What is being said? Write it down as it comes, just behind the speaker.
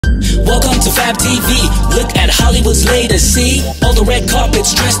Welcome to FabTV. Look at Hollywood's latest, see? All the red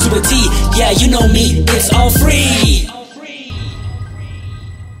carpets dressed to a T. Yeah, you know me, it's all free.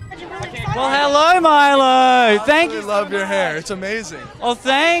 Well, hello, Milo. Thank you. I love your hair. It's amazing. Oh,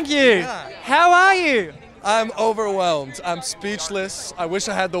 thank you. Yeah. How are you? I'm overwhelmed. I'm speechless. I wish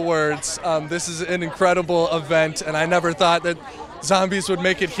I had the words. This is an incredible event, and I never thought that zombies would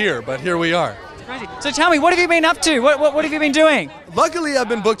make it here, but here we are. Crazy. So tell me, what have you been up to? What have you been doing? Luckily, I've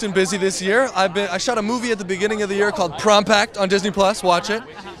been booked and busy this year. I shot a movie at the beginning of the year called Prom Pact on Disney Plus. Watch it.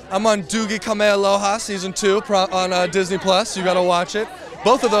 I'm on Doogie Kamealoha season 2 on Disney Plus. You gotta watch it.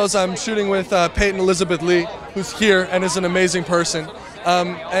 Both of those I'm shooting with Peyton Elizabeth Lee, who's here and is an amazing person.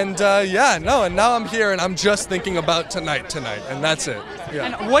 And now I'm here and I'm just thinking about tonight, and that's it. Yeah.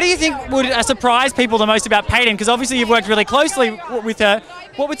 And what do you think would surprise people the most about Peyton? Because obviously you've worked really closely with her.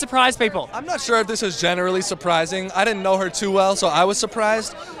 What would surprise people? I'm not sure if this is generally surprising. I didn't know her too well, so I was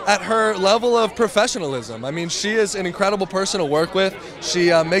surprised at her level of professionalism. I mean, she is an incredible person to work with.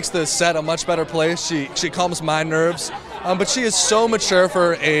 She makes the set a much better place. She calms my nerves. But she is so mature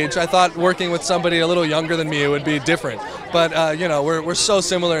for her age. I thought working with somebody a little younger than me it would be different. But we're so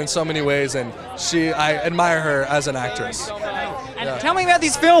similar in so many ways, and I admire her as an actress. And tell me about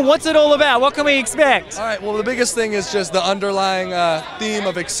this film. What's it all about? What can we expect? All right. Well, the biggest thing is just the underlying theme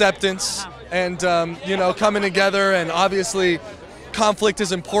of acceptance and coming together. And obviously, conflict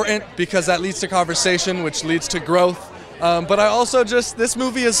is important because that leads to conversation, which leads to growth. But I also this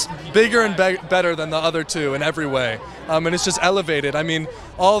movie is bigger and better than the other two in every way. And it's just elevated. I mean,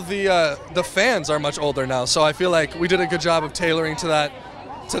 all the fans are much older now, so I feel like we did a good job of tailoring to that.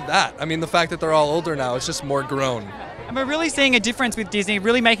 I mean, the fact that they're all older now, it's just more grown. And we're really seeing a difference with Disney,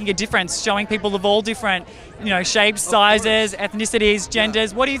 really making a difference, showing people of all different, shapes, sizes, ethnicities,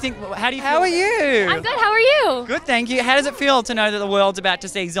 genders. What do you think? How are you? I'm good. How are you? Good, thank you. How does it feel to know that the world's about to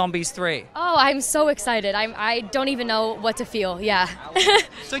see Zombies 3? Oh, I'm so excited. I don't even know what to feel. Yeah.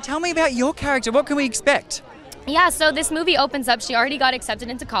 So tell me about your character. What can we expect? Yeah, so this movie opens up. She already got accepted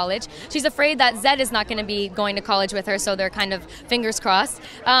into college. She's afraid that Zed is not going to be going to college with her, so they're kind of fingers crossed.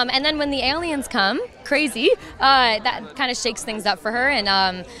 And then when the aliens come, crazy, that kind of shakes things up for her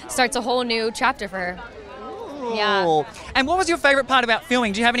and starts a whole new chapter for her. Yeah. And what was your favorite part about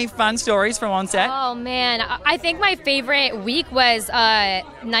filming? Do you have any fun stories from on set? Oh man, I think my favorite week was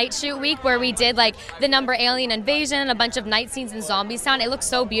night shoot week, where we did like the number Alien Invasion, a bunch of night scenes in Zombies Town. It looked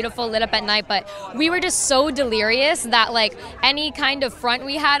so beautiful lit up at night, but we were just so delirious that like any kind of front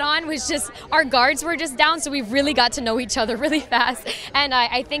we had on was just, our guards were just down, so we really got to know each other really fast. And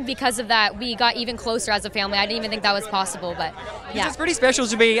I think because of that, we got even closer as a family. I didn't even think that was possible, but yeah. It's pretty special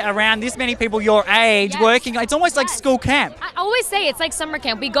to be around this many people your age working. It's almost like school camp. I always say it's like summer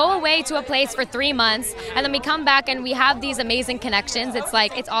camp. We go away to a place for 3 months and then we come back and we have these amazing connections.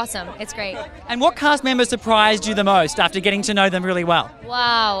 It's awesome. It's great. And what cast member surprised you the most after getting to know them really well?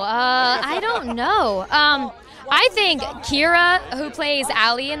 Wow. I don't know. I think Kyra, who plays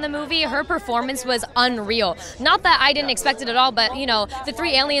Allie in the movie, her performance was unreal. Not that I didn't expect it at all, but the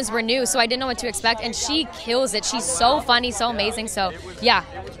 3 aliens were new, so I didn't know what to expect, and she kills it. She's so funny, so amazing. So yeah,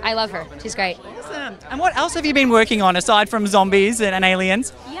 I love her. She's great. Awesome. And what else have you been working on aside from zombies and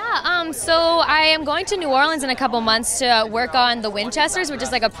aliens? Yeah, so I am going to New Orleans in a couple months to work on The Winchesters, which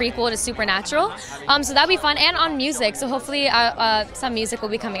is like a prequel to Supernatural. So that'll be fun, and on music. So hopefully some music will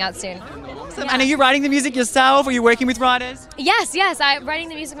be coming out soon. Awesome. And are you writing the music yourself? Are you working with writers? Yes. I'm writing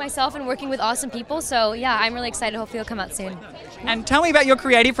the music myself and working with awesome people. So yeah, I'm really excited. Hopefully it'll come out soon. And tell me about your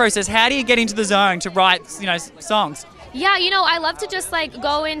creative process. How do you get into the zone to write, songs? Yeah, I love to just like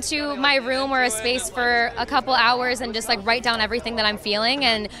go into my room or a space for a couple hours and just like write down everything that I'm feeling,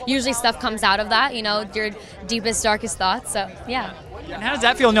 and usually stuff comes out of that, your deepest, darkest thoughts. So yeah. And how does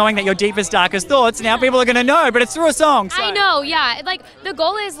that feel, knowing that your deepest, darkest thoughts, now people are going to know, but it's through a song? So. I know, yeah. Like, the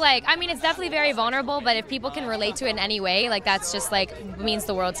goal is, it's definitely very vulnerable, but if people can relate to it in any way, that's just, means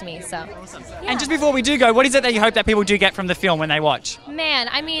the world to me, so. Awesome. Yeah. And just before we do go, what is it that you hope that people do get from the film when they watch? Man,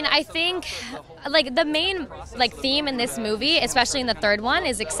 I think, the main, theme in this movie, especially in the third one,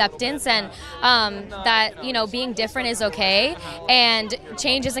 is acceptance, and that, being different is okay, and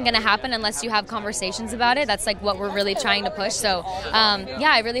change isn't going to happen unless you have conversations about it. That's, what we're really trying to push, so...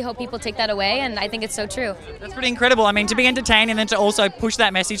 I really hope people take that away, and I think it's so true. That's pretty incredible. To be entertained and then to also push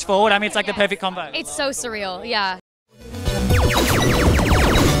that message forward, it's like the perfect combo. It's so surreal, yeah.